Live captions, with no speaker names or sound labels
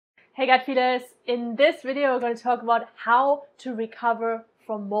Hey gut feeders, in this video we're going to talk about how to recover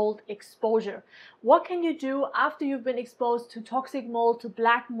from mold exposure. What can you do after you've been exposed to toxic mold, to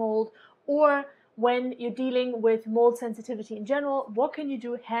black mold, or when you're dealing with mold sensitivity in general? What can you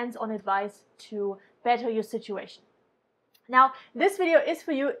do, hands-on advice to better your situation? Now, this video is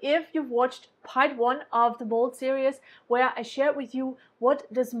for you if you've watched part 1 of the mold series, where I shared with you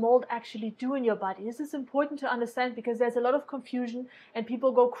what does mold actually do in your body. This is important to understand because there's a lot of confusion and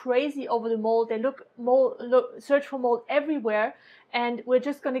people go crazy over the mold. They search for mold everywhere, and we're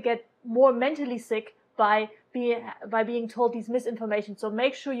just going to get more mentally sick by being told these misinformation. So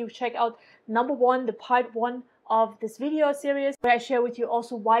make sure you check out number 1, the part 1 of this video series, where I share with you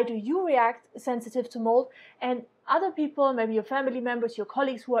also why do you react sensitive to mold, and other people, maybe your family members, your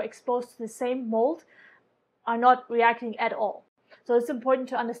colleagues who are exposed to the same mold are not reacting at all. So it's important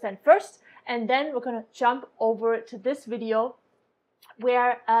to understand first, and then we're going to jump over to this video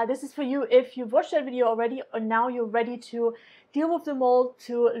where this is for you if you've watched that video already, or now you're ready to deal with the mold,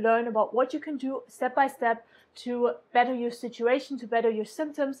 to learn about what you can do step by step to better your situation, to better your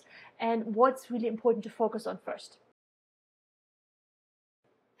symptoms, and what's really important to focus on first.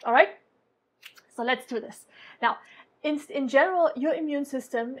 All right, so let's do this. Now, in general, your immune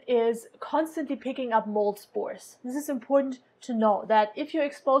system is constantly picking up mold spores. This is important to know, that if you're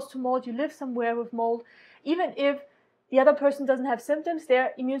exposed to mold, you live somewhere with mold, even if the other person doesn't have symptoms,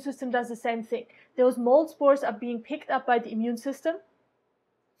 their immune system does the same thing. Those mold spores are being picked up by the immune system,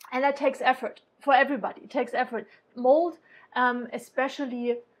 and that takes effort for everybody. It takes effort. Mold,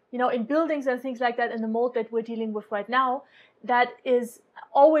 especially in buildings and things like that, and the mold that we're dealing with right now, that is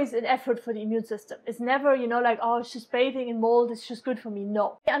always an effort for the immune system. It's never, like, oh, it's just bathing in mold, it's just good for me.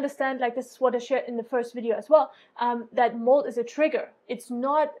 No. I understand, like this is what I shared in the first video as well, that mold is a trigger. It's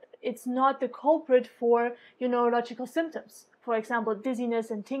not the culprit for your neurological symptoms. For example,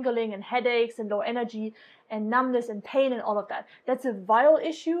 dizziness and tingling and headaches and low energy and numbness and pain and all of that. That's a viral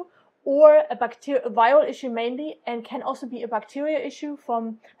issue, or a viral issue mainly, and can also be a bacteria issue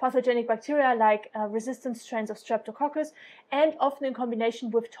from pathogenic bacteria like resistant strains of streptococcus, and often in combination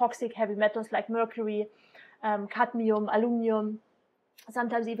with toxic heavy metals like mercury, cadmium, aluminum,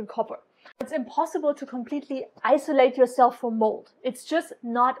 sometimes even copper. It's impossible to completely isolate yourself from mold. It's just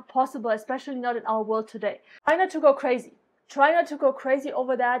not possible, especially not in our world today. Try not to go crazy. Try not to go crazy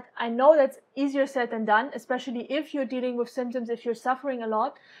over that. I know that's easier said than done, especially if you're dealing with symptoms, if you're suffering a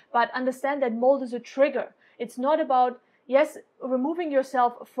lot, but understand that mold is a trigger. It's not about, yes, removing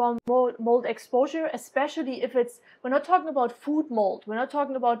yourself from mold exposure, especially if we're not talking about food mold. We're not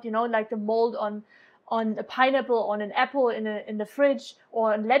talking about, like the mold on a pineapple, on an apple in the fridge,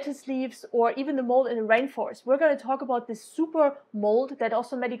 or on lettuce leaves, or even the mold in the rainforest. We're going to talk about this super mold that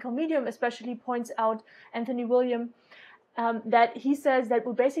also Medical Medium especially points out, Anthony William, that he says that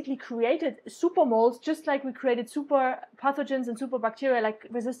we basically created super molds, just like we created super pathogens and super bacteria like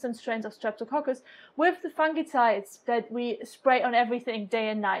resistant strains of streptococcus, with the fungicides that we spray on everything day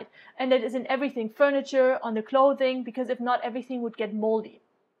and night. And that is in everything, furniture, on the clothing, because if not, everything would get moldy.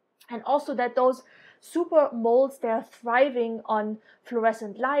 And also that those super molds, they're thriving on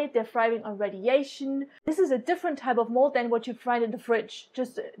fluorescent light, they're thriving on radiation. This is a different type of mold than what you find in the fridge.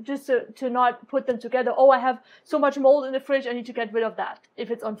 Just to not put them together. Oh, I have so much mold in the fridge, I need to get rid of that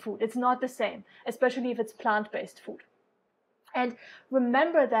if it's on food. It's not the same, especially if it's plant-based food. And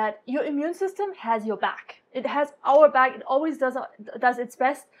remember that your immune system has your back. It has our back. It always does its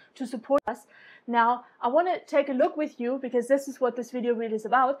best to support us. Now, I want to take a look with you, because this is what this video really is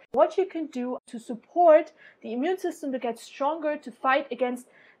about, what you can do to support the immune system to get stronger, to fight against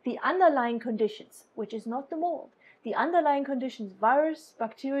the underlying conditions, which is not the mold. The underlying conditions, virus,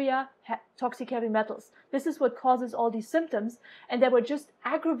 bacteria, toxic heavy metals. This is what causes all these symptoms, and they were just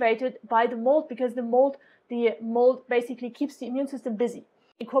aggravated by the mold, because the mold basically keeps the immune system busy.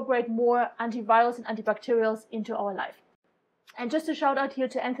 Incorporate more antivirals and antibacterials into our life. And just a shout out here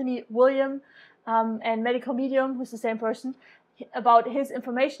to Anthony William and Medical Medium, who's the same person, about his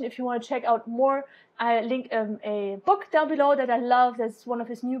information. If you want to check out more, I link a book down below that I love. That's one of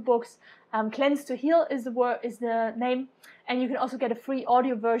his new books. Cleanse to Heal is the name, and you can also get a free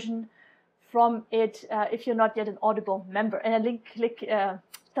audio version from it if you're not yet an Audible member. And I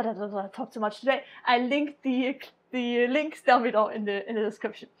talk too much today. I link the links down below in the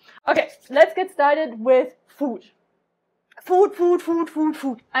description. Okay, let's get started with food.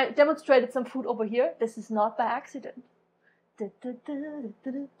 Food. I demonstrated some food over here. This is not by accident. I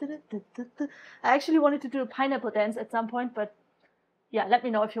actually wanted to do a pineapple dance at some point, but yeah, let me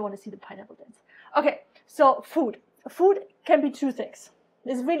know if you want to see the pineapple dance. Okay, so food. Food can be two things.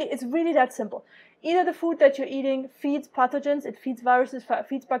 It's really that simple. Either the food that you're eating feeds pathogens, it feeds viruses,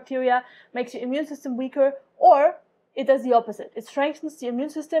 feeds bacteria, makes your immune system weaker, or it does the opposite. It strengthens the immune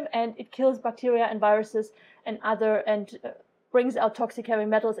system and it kills bacteria and viruses and brings out toxic heavy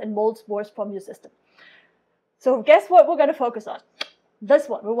metals and mold spores from your system. So guess what we're going to focus on? This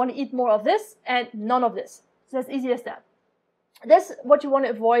one. We want to eat more of this and none of this. So as easy as that. This, what you want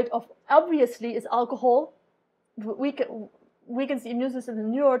to avoid of, obviously, is alcohol. Weakens the immune system, the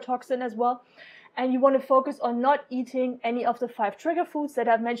neurotoxin as well. And you want to focus on not eating any of the 5 trigger foods that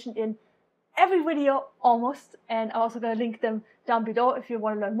I've mentioned in every video almost. And I'm also going to link them down below if you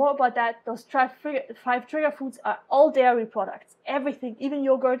want to learn more about that. Those 5 trigger foods are all dairy products. Everything, even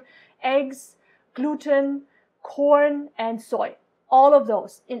yogurt, eggs, gluten, corn, and soy. All of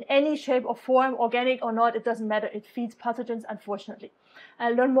those, in any shape or form, organic or not, it doesn't matter. It feeds pathogens, unfortunately.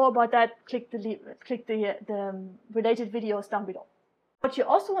 And learn more about that, click the related videos down below. What you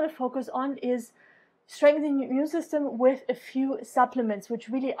also want to focus on is strengthening your immune system with a few supplements, which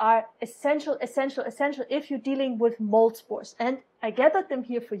really are essential if you're dealing with mold spores. And I gathered them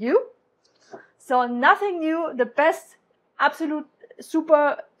here for you. So nothing new, the best, absolute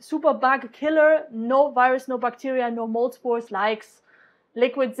super bug killer, no virus, no bacteria, no mold spores, likes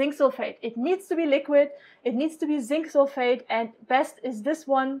liquid zinc sulfate. It needs to be liquid, it needs to be zinc sulfate, and best is this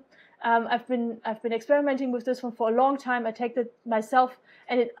one. I've been experimenting with this one for a long time. I take it myself,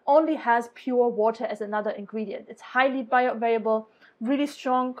 and it only has pure water as another ingredient. It's highly bioavailable, really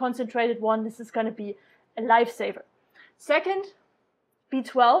strong, concentrated one. This is going to be a lifesaver. Second,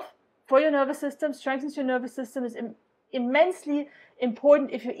 B12 for your nervous system, strengthens your nervous system, is immensely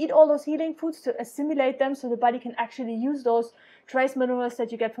important if you eat all those healing foods to assimilate them so the body can actually use those trace minerals that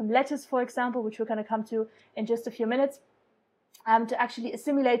you get from lettuce, for example, which we're going to come to in just a few minutes, to actually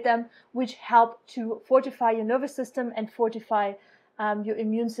assimilate them, which help to fortify your nervous system and fortify your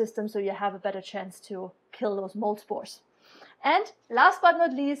immune system so you have a better chance to kill those mold spores. And last but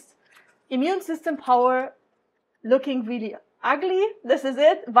not least, immune system power looking really ugly. This is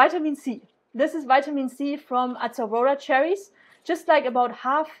it, vitamin C. This is vitamin C from Aurora cherries. Just like about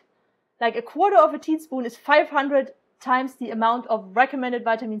like a quarter of a teaspoon is 500 times the amount of recommended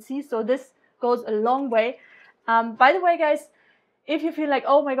vitamin C. So this goes a long way. By the way, guys, if you feel like,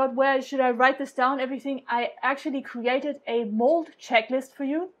 oh my God, where should I write this down, everything, I actually created a mold checklist for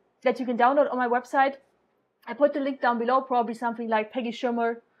you that you can download on my website. I put the link down below, probably something like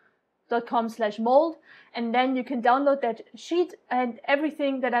peggyschirmer.com/mold. And then you can download that sheet, and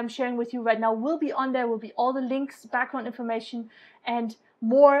everything that I'm sharing with you right now will be on there, will be all the links, background information, and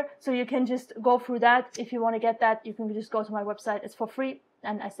more. So you can just go through that. If you want to get that, you can just go to my website. It's for free,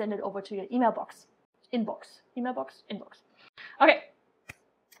 and I send it over to your email box. Inbox. Okay.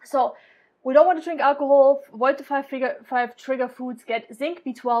 So we don't want to drink alcohol, avoid the 5 trigger foods, get zinc,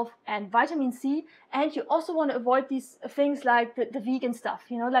 B12, and vitamin C. And you also want to avoid these things like the vegan stuff,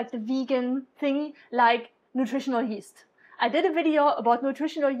 you know, like the vegan thingy, like nutritional yeast. I did a video about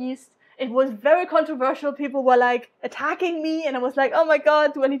nutritional yeast. It was very controversial. People were like attacking me, and I was like, oh my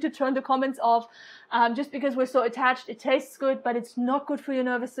God, do I need to turn the comments off? Just because we're so attached. It tastes good, but it's not good for your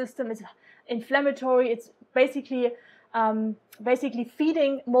nervous system. It's inflammatory. It's basically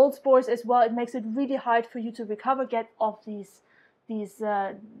feeding mold spores as well. It makes it really hard for you to recover, get off this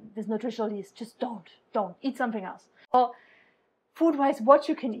nutritional yeast. Just don't eat something else. So food-wise, what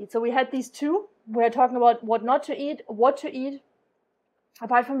you can eat. So we had these two. We're talking about what not to eat, what to eat.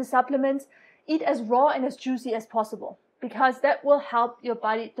 Apart from the supplements, eat as raw and as juicy as possible, because that will help your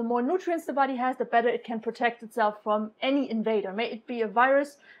body. The more nutrients the body has, the better it can protect itself from any invader. May it be a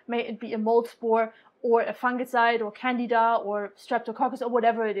virus, may it be a mold spore, or a fungicide, or candida, or streptococcus, or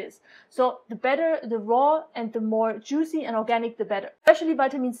whatever it is. So the better the raw and the more juicy and organic, the better. Especially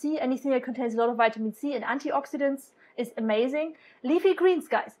vitamin C, anything that contains a lot of vitamin C and antioxidants is amazing. Leafy greens,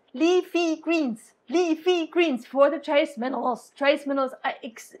 guys. Leafy greens for the trace minerals. Trace minerals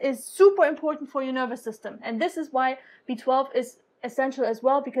is super important for your nervous system. And this is why B12 is essential as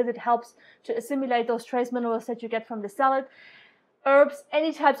well, because it helps to assimilate those trace minerals that you get from the salad. Herbs,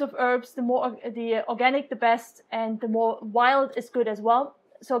 any types of herbs, the more the organic, the best, and the more wild is good as well.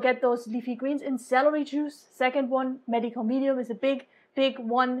 So get those leafy greens in. Celery juice, second one. Medical medium is a big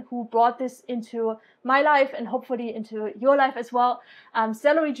one who brought this into my life and hopefully into your life as well.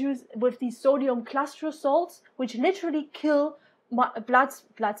 Celery juice with these sodium cluster salts, which literally kill blood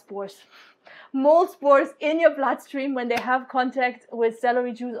spores, mold spores in your bloodstream when they have contact with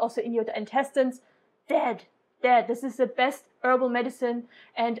celery juice, also in your intestines. Dead. This is the best herbal medicine,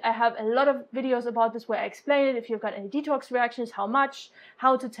 and I have a lot of videos about this where I explain it. If you've got any detox reactions, how much,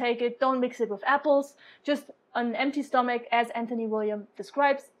 how to take it, don't mix it with apples, just on an empty stomach, as Anthony William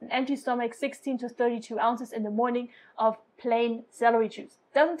describes, an empty stomach, 16 to 32 ounces in the morning of plain celery juice.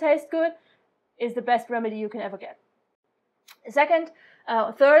 Doesn't taste good, is the best remedy you can ever get. Second,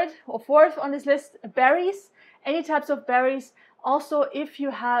 third or fourth on this list, berries, any types of berries. Also, if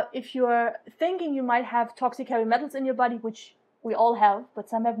you're thinking you might have toxic heavy metals in your body, which we all have, but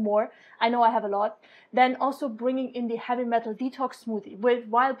some have more. I know I have a lot. Then also bringing in the heavy metal detox smoothie with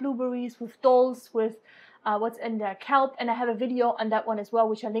wild blueberries, with doles, with what's in there, kelp. And I have a video on that one as well,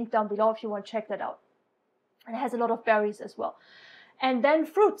 which I link down below if you want to check that out. And it has a lot of berries as well. And then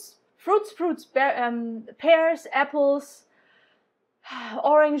fruits, pears, apples,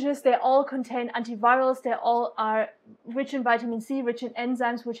 oranges. They all contain antivirals. They all are rich in vitamin C, rich in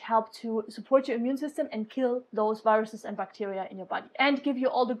enzymes, which help to support your immune system and kill those viruses and bacteria in your body, and give you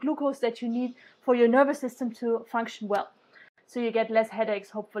all the glucose that you need for your nervous system to function well. So you get less headaches,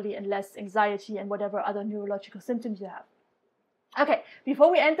 hopefully, and less anxiety and whatever other neurological symptoms you have. Okay,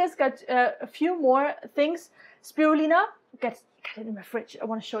 before we end this, got a few more things. Spirulina, got it in my fridge. I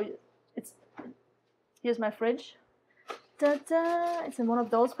want to show you. Here's my fridge. Ta-da. It's in one of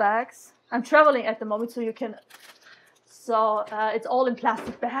those bags. I'm traveling at the moment, so it's all in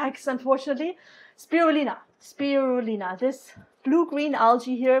plastic bags, unfortunately. Spirulina, this blue-green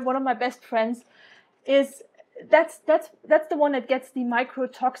algae here, one of my best friends, that's the one that gets the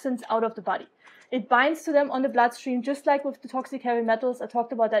microtoxins out of the body. It binds to them on the bloodstream, just like with the toxic heavy metals. I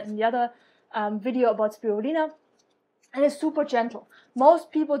talked about that in the other video about spirulina. And it's super gentle.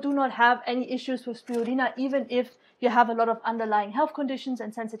 Most people do not have any issues with spirulina, even if you have a lot of underlying health conditions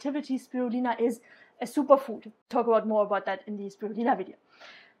and sensitivities. Spirulina is a superfood. Talk more about that in the spirulina video.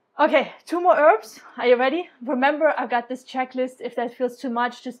 Okay, 2 more herbs. Are you ready? Remember, I've got this checklist. If that feels too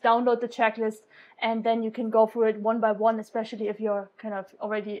much, just download the checklist and then you can go through it one by one, especially if you're kind of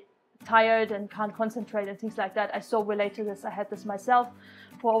already tired and can't concentrate and things like that. I so relate to this. I had this myself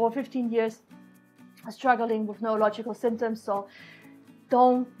for over 15 years. Struggling with neurological symptoms, so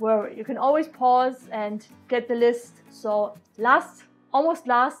don't worry. You can always pause and get the list. So almost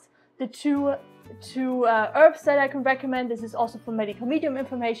last, the two herbs that I can recommend. This is also for medical medium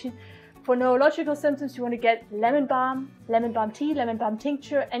information. For neurological symptoms, you want to get lemon balm tea, lemon balm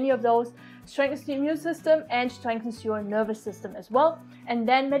tincture. Any of those strengthens the immune system and strengthens your nervous system as well. And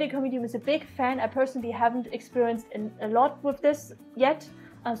then medical medium is a big fan. I personally haven't experienced a lot with this yet.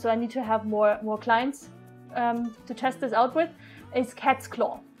 So I need to have more clients to test this out with, is cat's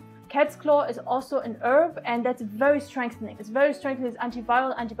claw. Cat's claw is also an herb, and that's very strengthening. It's very strengthening. It's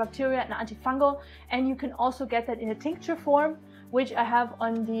antiviral, antibacterial, and antifungal. And you can also get that in a tincture form, which I have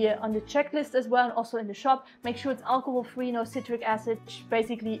on the checklist as well, and also in the shop. Make sure it's alcohol-free, no citric acid, which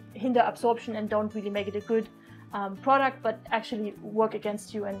basically hinder absorption and don't really make it a good product, but actually work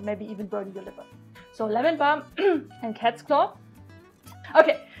against you and maybe even burn your liver. So lemon balm and cat's claw.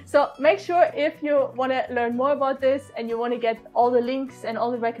 Okay, so make sure if you want to learn more about this and you want to get all the links and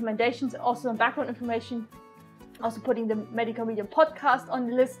all the recommendations, also some background information, also putting the Medical Medium podcast on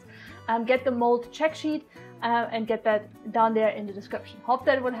the list, get the mold check sheet and get that down there in the description. Hope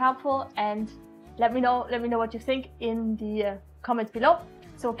that was helpful, and let me know what you think in the comments below.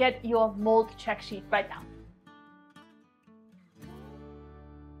 So get your mold check sheet right now.